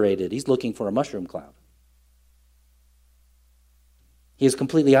obliterated. He's looking for a mushroom cloud. He has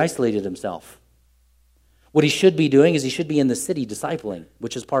completely isolated himself. What he should be doing is he should be in the city discipling,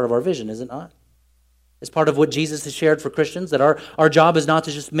 which is part of our vision, is it not? It's part of what Jesus has shared for Christians, that our job is not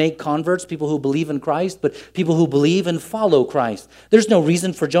to just make converts, people who believe in Christ, but people who believe and follow Christ. There's no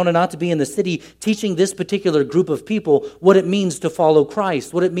reason for Jonah not to be in the city teaching this particular group of people what it means to follow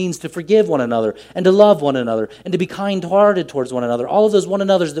Christ, what it means to forgive one another, and to love one another, and to be kind-hearted towards one another. All of those one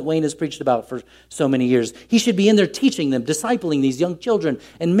another's that Wayne has preached about for so many years. He should be in there teaching them, discipling these young children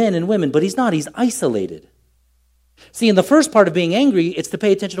and men and women, but he's not. He's isolated. See, in the first part of being angry, it's to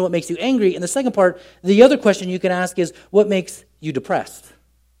pay attention to what makes you angry. In the second part, the other question you can ask is, what makes you depressed?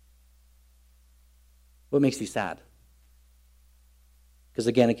 What makes you sad? Because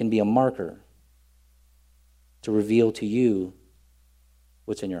again, it can be a marker to reveal to you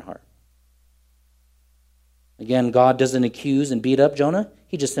what's in your heart. Again, God doesn't accuse and beat up Jonah.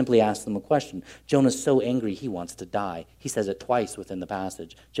 He just simply asks them a question. Jonah's so angry, he wants to die. He says it twice within the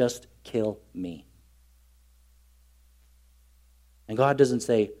passage. Just kill me. And God doesn't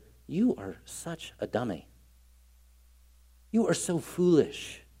say, you are such a dummy. You are so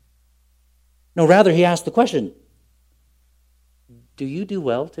foolish. No, rather he asks the question, do you do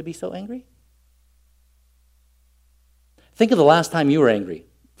well to be so angry? Think of the last time you were angry.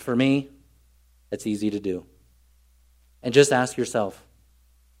 For me, it's easy to do. And just ask yourself,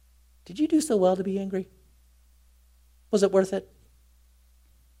 did you do so well to be angry? Was it worth it?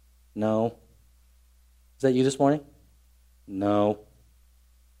 No. Is that you this morning? No.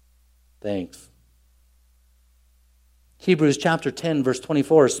 Thanks. Hebrews chapter 10, verse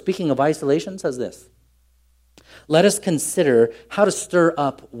 24, speaking of isolation, says this. Let us consider how to stir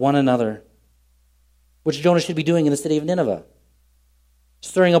up one another, which Jonah should be doing in the city of Nineveh.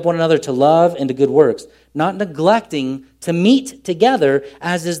 Stirring up one another to love and to good works, not neglecting to meet together,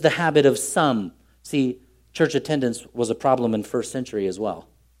 as is the habit of some. See, church attendance was a problem in first century as well.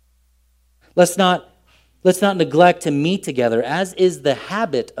 Let's not neglect to meet together, as is the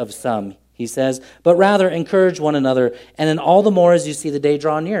habit of some, he says, but rather encourage one another, and then all the more as you see the day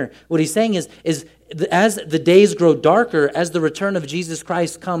draw near. What he's saying is as the days grow darker, as the return of Jesus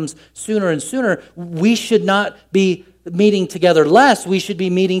Christ comes sooner and sooner, we should not be meeting together less, we should be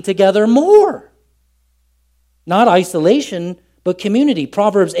meeting together more. Not isolation, but community.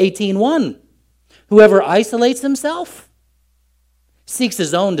 Proverbs 18:1. Whoever isolates himself seeks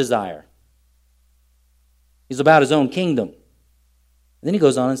his own desire. He's about his own kingdom. And then he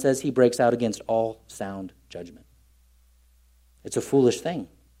goes on and says he breaks out against all sound judgment. It's a foolish thing.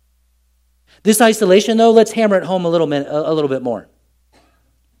 This isolation, though, let's hammer it home a little bit more.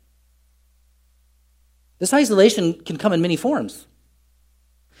 This isolation can come in many forms.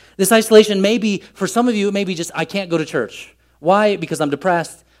 This isolation may be, for some of you, it may be just, I can't go to church. Why? Because I'm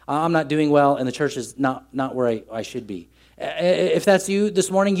depressed, I'm not doing well, and the church is not where I should be. If that's you this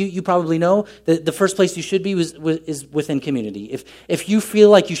morning, you probably know that the first place you should be is within community. If you feel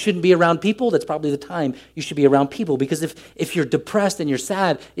like you shouldn't be around people, that's probably the time you should be around people. Because if you're depressed and you're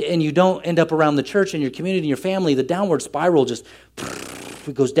sad and you don't end up around the church and your community and your family, the downward spiral just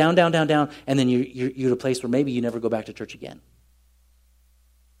it goes down, down, down, down, and then you're at a place where maybe you never go back to church again.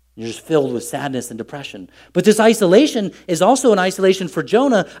 You're just filled with sadness and depression. But this isolation is also an isolation for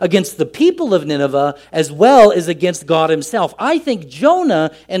Jonah against the people of Nineveh as well as against God himself. I think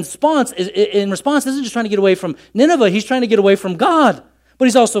Jonah in response isn't just trying to get away from Nineveh. He's trying to get away from God. But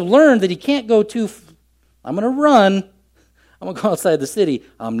he's also learned that he can't go I'm going to run. I'm going to go outside the city.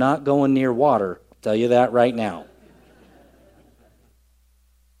 I'm not going near water. I'll tell you that right now.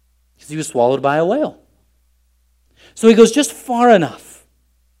 Because he was swallowed by a whale. So he goes just far enough.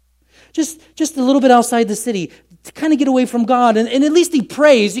 Just a little bit outside the city to kind of get away from God. And at least he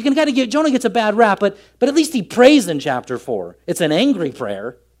prays. You can kind of Jonah gets a bad rap, but at least he prays in chapter 4. It's an angry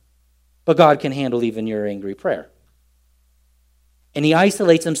prayer, but God can handle even your angry prayer. And he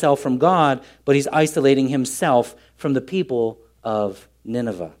isolates himself from God, but he's isolating himself from the people of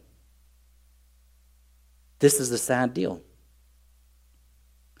Nineveh. This is the sad deal.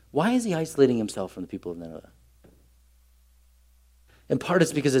 Why is he isolating himself from the people of Nineveh? In part,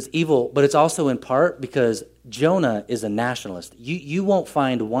 it's because it's evil, but it's also in part because Jonah is a nationalist. You won't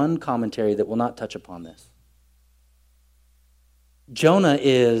find one commentary that will not touch upon this. Jonah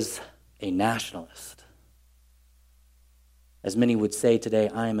is a nationalist. As many would say today,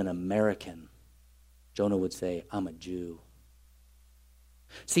 I am an American. Jonah would say, I'm a Jew.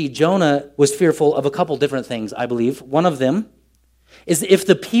 See, Jonah was fearful of a couple different things, I believe. One of them is if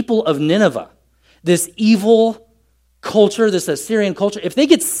the people of Nineveh, this evil culture, this Assyrian culture, if they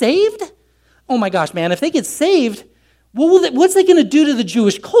get saved, oh my gosh, man, if they get saved, what's that going to do to the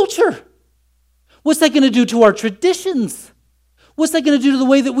Jewish culture? What's that going to do to our traditions? What's that going to do to the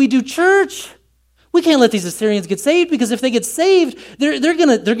way that we do church? We can't let these Assyrians get saved because if they get saved, they're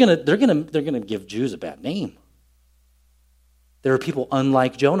gonna give Jews a bad name. There are people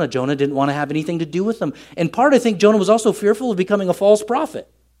unlike Jonah. Jonah didn't want to have anything to do with them. In part, I think Jonah was also fearful of becoming a false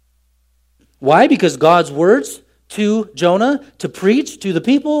prophet. Why? Because God's words to Jonah to preach to the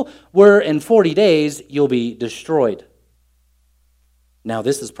people were, in 40 days, you'll be destroyed. Now,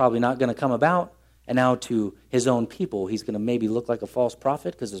 this is probably not going to come about. And now to his own people, he's going to maybe look like a false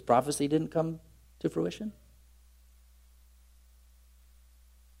prophet because his prophecy didn't come to fruition.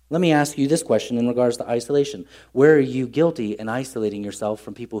 Let me ask you this question in regards to isolation. Where are you guilty in isolating yourself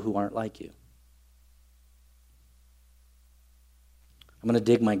from people who aren't like you? I'm going to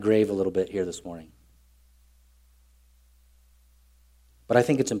dig my grave a little bit here this morning. But I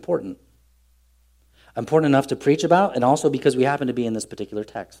think it's important. Important enough to preach about, and also because we happen to be in this particular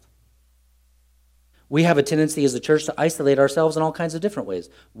text. We have a tendency as a church to isolate ourselves in all kinds of different ways.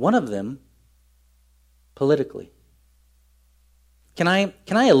 One of them, politically. Can I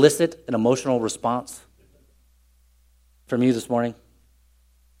elicit an emotional response from you this morning?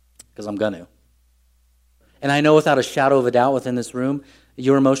 Because I'm going to. And I know without a shadow of a doubt within this room,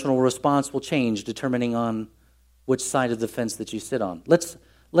 your emotional response will change depending on which side of the fence that you sit on.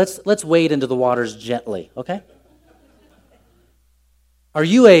 Let's wade into the waters gently, okay? Are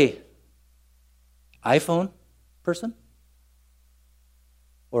you a iPhone person?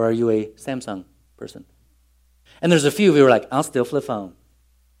 Or are you a Samsung person? And there's a few of you who are like, I'll still flip phone.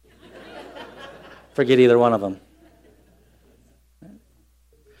 Forget either one of them.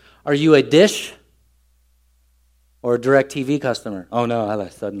 Are you a Dish or a DirecTV customer? Oh no, I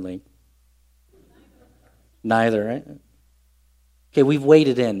left suddenly. Neither, right? Okay, we've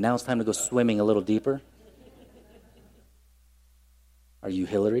waded in. Now it's time to go swimming a little deeper. Are you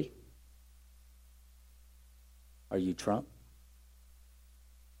Hillary? Are you Trump?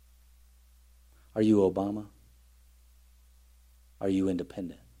 Are you Obama? Are you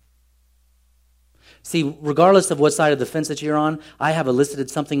independent? See, regardless of what side of the fence that you're on, I have elicited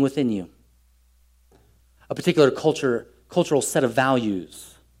something within you. A particular cultural set of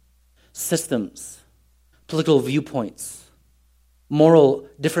values, systems, political viewpoints,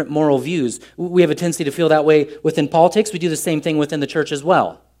 different moral views. We have a tendency to feel that way within politics. We do the same thing within the church as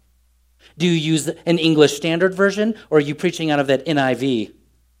well. Do you use an English Standard Version, or are you preaching out of that NIV?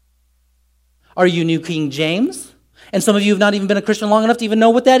 Are you New King James? And some of you have not even been a Christian long enough to even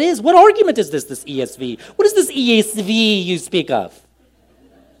know what that is. What argument is this ESV? What is this ESV you speak of?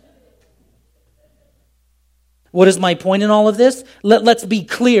 What is my point in all of this? Let's be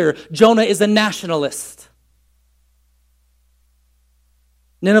clear. Jonah is a nationalist.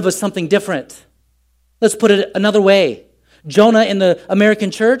 Nineveh is something different. Let's put it another way. Jonah in the American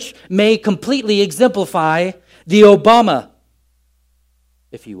church may completely exemplify the Obama,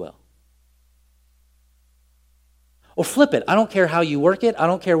 if you will. Or flip it. I don't care how you work it. I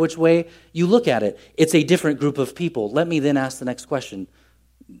don't care which way you look at it. It's a different group of people. Let me then ask the next question.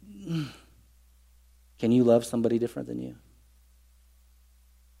 Can you love somebody different than you?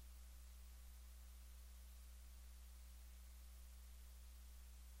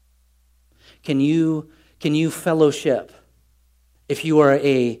 Can you fellowship if you are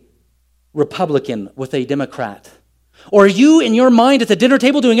a Republican with a Democrat? Or are you in your mind at the dinner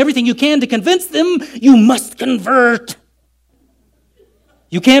table doing everything you can to convince them you must convert?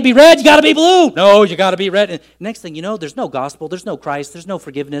 You can't be red, you got to be blue. No, you got to be red. And next thing you know, there's no gospel, there's no Christ, there's no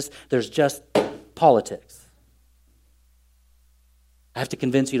forgiveness, there's just politics. I have to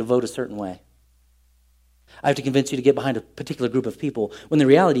convince you to vote a certain way. I have to convince you to get behind a particular group of people. When the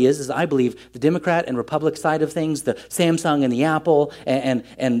reality is I believe the Democrat and Republic side of things, the Samsung and the Apple, and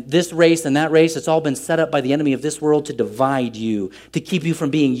this race and that race, it's all been set up by the enemy of this world to divide you, to keep you from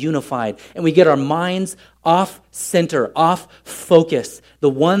being unified. And we get our minds off center, off focus. The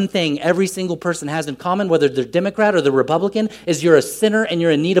one thing every single person has in common, whether they're Democrat or they're Republican, is you're a sinner and you're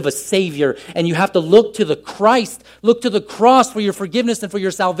in need of a Savior. And you have to look to the Christ, look to the cross for your forgiveness and for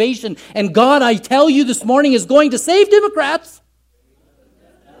your salvation. And God, I tell you this morning, is going to save Democrats.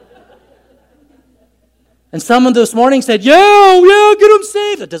 And someone this morning said, yeah, get them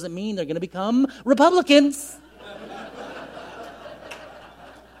saved. That doesn't mean they're going to become Republicans.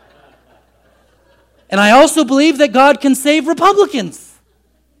 And I also believe that God can save Republicans.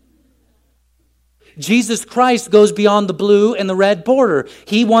 Jesus Christ goes beyond the blue and the red border.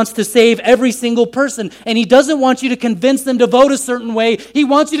 He wants to save every single person. And he doesn't want you to convince them to vote a certain way. He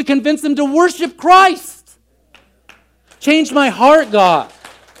wants you to convince them to worship Christ. Change my heart, God.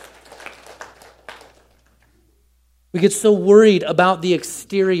 We get so worried about the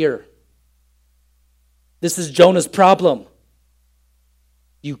exterior. This is Jonah's problem.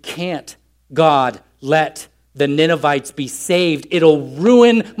 You can't, God, let the Ninevites be saved. It'll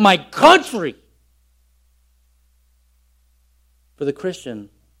ruin my country. For the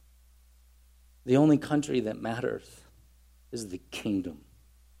Christian, the only country that matters is the kingdom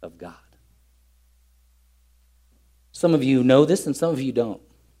of God. Some of you know this and some of you don't.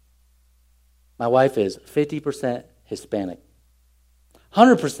 My wife is 50% Hispanic,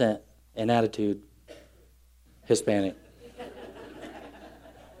 100% in attitude Hispanic.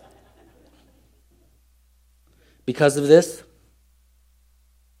 Because of this,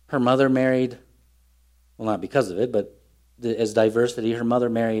 her mother married, well, not because of it, but as diversity, her mother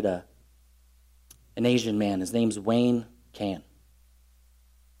married an Asian man. His name's Wayne Can.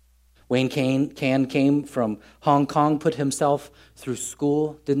 Wayne Can came from Hong Kong, put himself through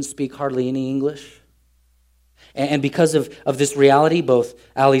school, didn't speak hardly any English. And because of this reality, both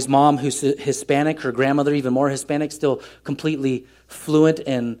Allie's mom, who's Hispanic, her grandmother, even more Hispanic, still completely fluent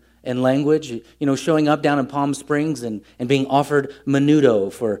in language, you know, showing up down in Palm Springs and being offered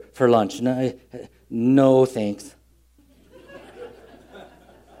menudo for lunch. No thanks.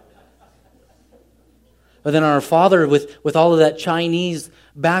 But then our father, with all of that Chinese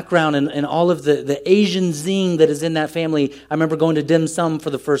background and all of the Asian zing that is in that family, I remember going to dim sum for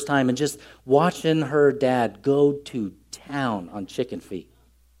the first time and just watching her dad go to town on chicken feet.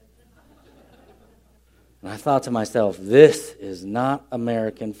 And I thought to myself, this is not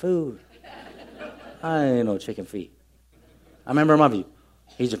American food. I ain't no chicken feet. I remember my view.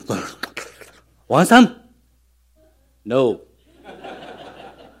 He just, want some? No.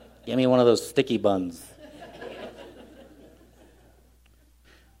 Give me one of those sticky buns.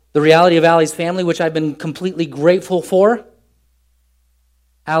 The reality of Allie's family, which I've been completely grateful for,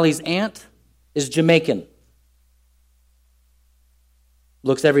 Allie's aunt is Jamaican.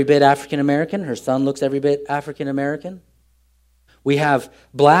 Looks every bit African-American. Her son looks every bit African-American. We have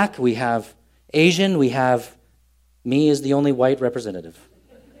black, we have Asian, we have me as the only white representative.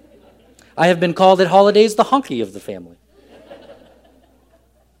 I have been called at holidays the honky of the family.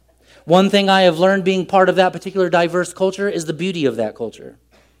 One thing I have learned being part of that particular diverse culture is the beauty of that culture.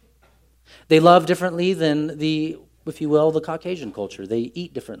 They love differently than the, if you will, the Caucasian culture. They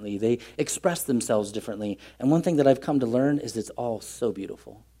eat differently. They express themselves differently. And one thing that I've come to learn is it's all so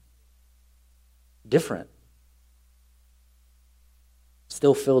beautiful. Different.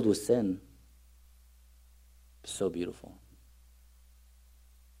 Still filled with sin. So beautiful.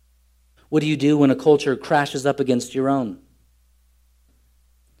 What do you do when a culture crashes up against your own?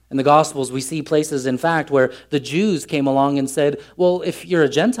 In the Gospels, we see places, in fact, where the Jews came along and said, well, if you're a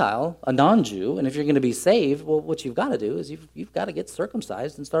Gentile, a non-Jew, and if you're going to be saved, well, what you've got to do is you've got to get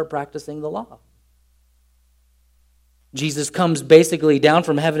circumcised and start practicing the law. Jesus comes basically down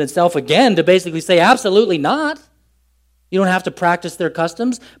from heaven itself again to basically say, absolutely not. You don't have to practice their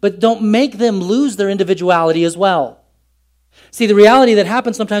customs, but don't make them lose their individuality as well. See, the reality that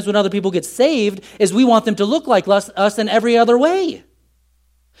happens sometimes when other people get saved is we want them to look like us in every other way.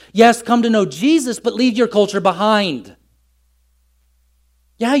 Yes, come to know Jesus, but leave your culture behind.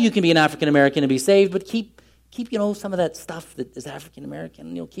 Yeah, you can be an African American and be saved, but keep some of that stuff that is African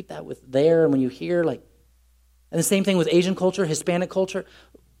American, keep that with there. And when you hear and the same thing with Asian culture, Hispanic culture,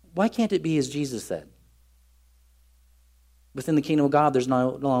 why can't it be as Jesus said? Within the kingdom of God, there's no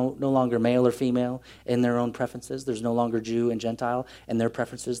longer male or female in their own preferences. There's no longer Jew and Gentile in their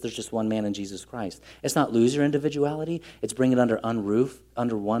preferences. There's just one man in Jesus Christ. It's not lose your individuality. It's bring it under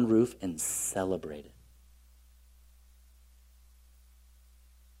one roof and celebrate it.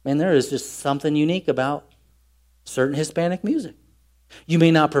 Man, there is just something unique about certain Hispanic music. You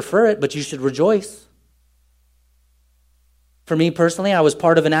may not prefer it, but you should rejoice. For me personally, I was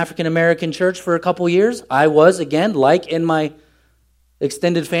part of an African American church for a couple years. I was, again, like in my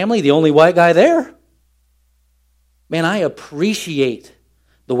extended family, the only white guy there. Man, I appreciate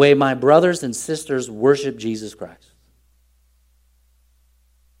the way my brothers and sisters worship Jesus Christ.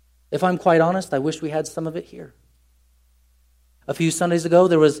 If I'm quite honest, I wish we had some of it here. A few Sundays ago,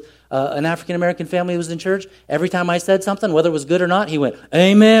 there was an African American family who was in church. Every time I said something, whether it was good or not, he went,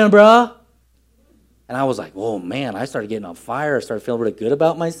 "Amen, bruh." And I was like, "Oh man," I started getting on fire. I started feeling really good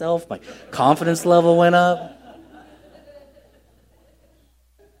about myself. My confidence level went up.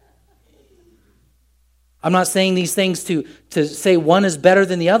 I'm not saying these things to say one is better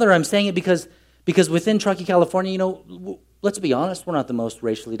than the other. I'm saying it because within Truckee, California, let's be honest, we're not the most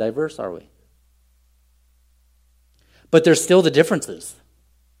racially diverse, are we? But there's still the differences.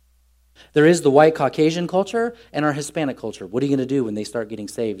 There is the white Caucasian culture and our Hispanic culture. What are you going to do when they start getting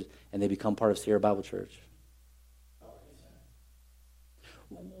saved and they become part of Sierra Bible Church?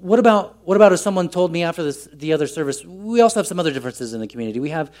 What about if someone told me after the other service, we also have some other differences in the community. We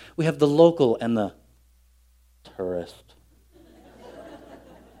have the local and the tourist.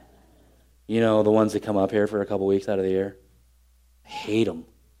 The ones that come up here for a couple weeks out of the year. I hate them.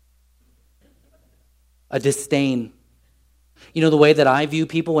 A disdain. The way that I view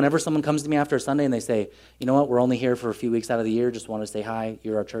people, whenever someone comes to me after a Sunday and they say, "You know what, we're only here for a few weeks out of the year, just want to say hi,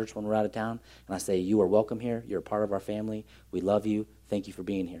 you're our church when we're out of town." And I say, "You are welcome here, you're a part of our family, we love you, thank you for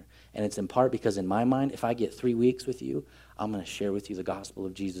being here." And it's in part because in my mind, if I get 3 weeks with you, I'm going to share with you the gospel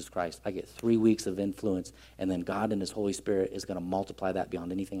of Jesus Christ. I get 3 weeks of influence, and then God and His Holy Spirit is going to multiply that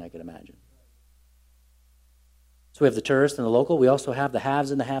beyond anything I could imagine. So we have the tourists and the local. We also have the haves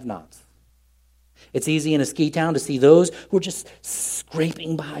and the have-nots. It's easy in a ski town to see those who are just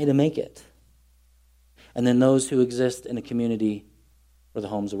scraping by to make it. And then those who exist in a community where the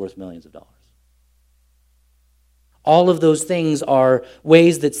homes are worth millions of dollars. All of those things are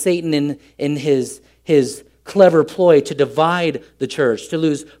ways that Satan in his clever ploy to divide the church, to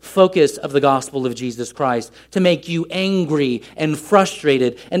lose focus of the gospel of Jesus Christ, to make you angry and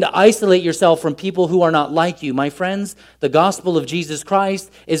frustrated, and to isolate yourself from people who are not like you. My friends, the gospel of Jesus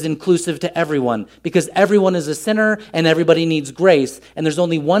Christ is inclusive to everyone because everyone is a sinner and everybody needs grace. And there's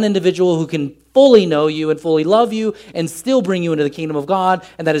only one individual who can fully know you and fully love you and still bring you into the kingdom of God,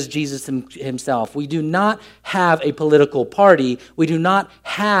 and that is Jesus Himself. We do not have a political party. We do not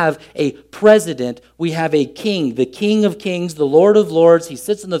have a president. We have a king, the King of Kings, the Lord of Lords. He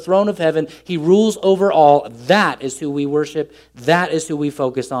sits on the throne of heaven. He rules over all. That is who we worship. That is who we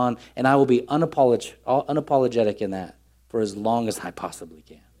focus on, and I will be unapologetic in that for as long as I possibly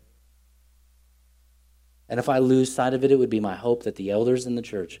can. And if I lose sight of it, it would be my hope that the elders in the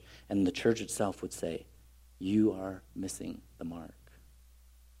church and the church itself would say, "You are missing the mark.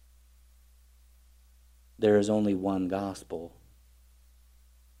 There is only one gospel.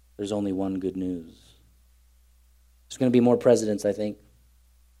 There's only one good news." There's going to be more presidents, I think.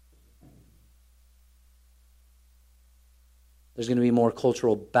 There's going to be more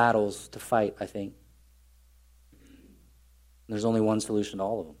cultural battles to fight, I think. And there's only one solution to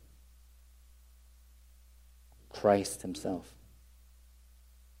all of them. Christ Himself.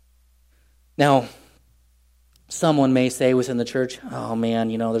 Now, someone may say within the church, "Oh man,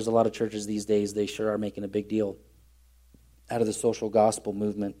 there's a lot of churches these days, they sure are making a big deal out of the social gospel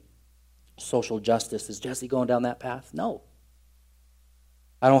movement. Social justice. Is Jesse going down that path?" No.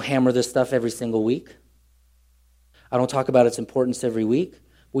 I don't hammer this stuff every single week. I don't talk about its importance every week.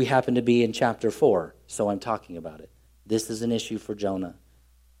 We happen to be in chapter 4, so I'm talking about it. This is an issue for Jonah.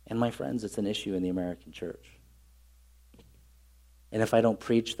 And my friends, it's an issue in the American church. And if I don't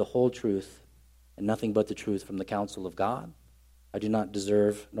preach the whole truth and nothing but the truth from the counsel of God, I do not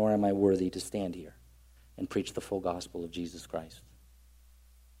deserve nor am I worthy to stand here and preach the full gospel of Jesus Christ.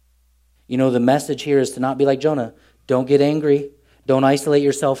 The message here is to not be like Jonah. Don't get angry. Don't isolate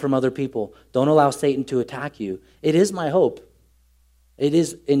yourself from other people. Don't allow Satan to attack you. It is my hope. It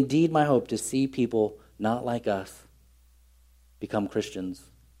is indeed my hope to see people not like us become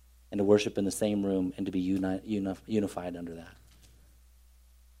Christians and to worship in the same room and to be unified under that.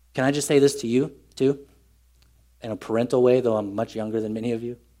 Can I just say this to you, too? in a parental way, though I'm much younger than many of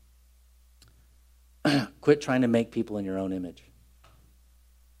you. Quit trying to make people in your own image.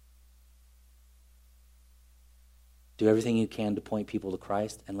 Do everything you can to point people to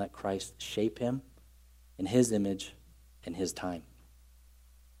Christ and let Christ shape him in his image and his time.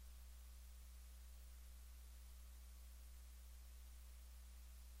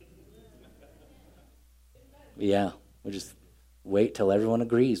 Yeah, we'll just wait till everyone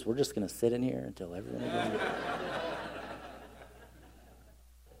agrees. We're just going to sit in here until everyone agrees.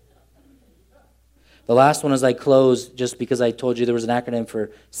 The last one as I close, just because I told you there was an acronym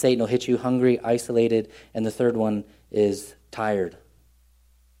for Satan will hit you hungry, isolated, and the third one is tired. Do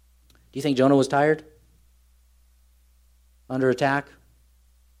you think Jonah was tired? Under attack?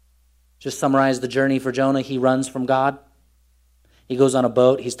 Just summarize the journey for Jonah. He runs from God. He goes on a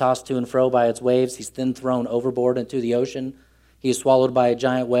boat. He's tossed to and fro by its waves. He's then thrown overboard into the ocean. He is swallowed by a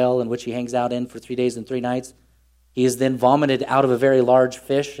giant whale in which he hangs out in for 3 days and 3 nights. He is then vomited out of a very large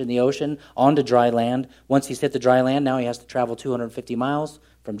fish in the ocean onto dry land. Once he's hit the dry land, now he has to travel 250 miles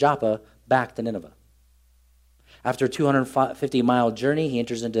from Joppa back to Nineveh. After a 250-mile journey, he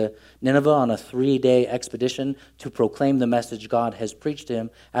enters into Nineveh on a 3-day expedition to proclaim the message God has preached to him.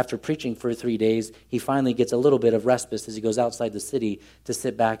 After preaching for 3 days, he finally gets a little bit of respite as he goes outside the city to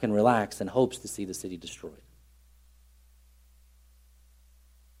sit back and relax and hopes to see the city destroyed.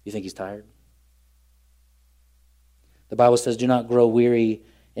 You think he's tired? The Bible says, do not grow weary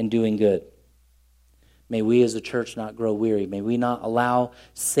in doing good. May we as a church not grow weary. May we not allow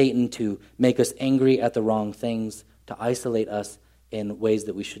Satan to make us angry at the wrong things, to isolate us in ways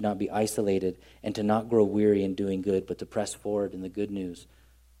that we should not be isolated, and to not grow weary in doing good, but to press forward in the good news.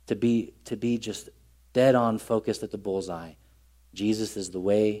 To be just dead on focused at the bullseye. Jesus is the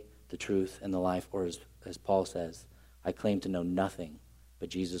way, the truth, and the life, or as Paul says, I claim to know nothing but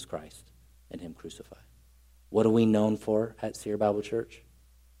Jesus Christ and him crucified. What are we known for at Sierra Bible Church?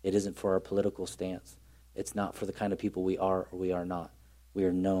 It isn't for our political stance. It's not for the kind of people we are or we are not. We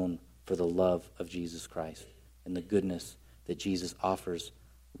are known for the love of Jesus Christ and the goodness that Jesus offers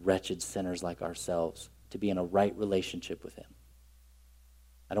wretched sinners like ourselves to be in a right relationship with him.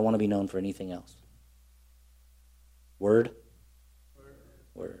 I don't want to be known for anything else. Word?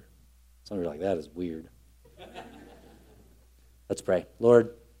 Word. Some of you are like, that is weird. Let's pray.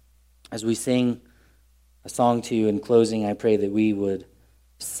 Lord, as we sing a song to you in closing, I pray that we would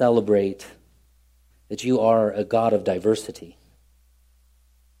celebrate that you are a God of diversity.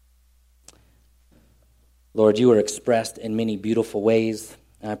 Lord, you are expressed in many beautiful ways,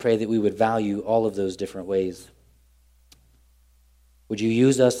 and I pray that we would value all of those different ways. Would you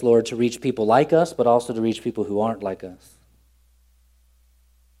use us, Lord, to reach people like us, but also to reach people who aren't like us?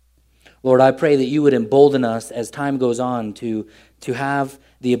 Lord, I pray that you would embolden us as time goes on to have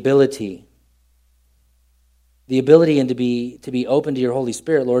the ability and to be open to your Holy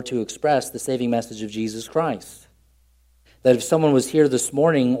Spirit, Lord, to express the saving message of Jesus Christ. That if someone was here this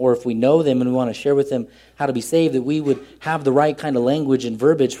morning, or if we know them and we want to share with them how to be saved, that we would have the right kind of language and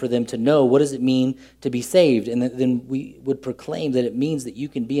verbiage for them to know what does it mean to be saved. And then we would proclaim that it means that you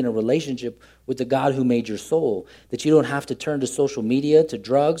can be in a relationship with the God who made your soul. That you don't have to turn to social media, to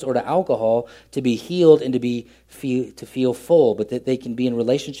drugs, or to alcohol to be healed and to feel full, but that they can be in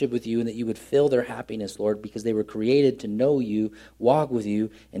relationship with you and that you would fill their happiness, Lord, because they were created to know you, walk with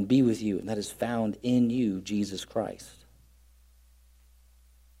you, and be with you. And that is found in you, Jesus Christ.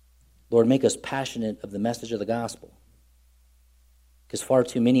 Lord, make us passionate of the message of the gospel. Because far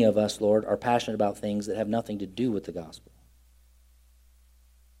too many of us, Lord, are passionate about things that have nothing to do with the gospel.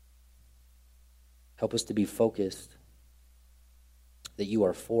 Help us to be focused that you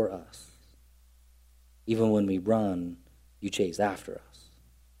are for us. Even when we run, you chase after us.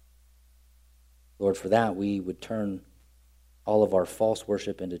 Lord, for that we would turn all of our false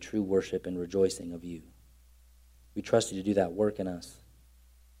worship into true worship and rejoicing of you. We trust you to do that work in us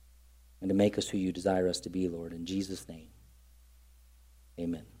and to make us who you desire us to be, Lord. In Jesus' name,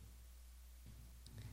 amen.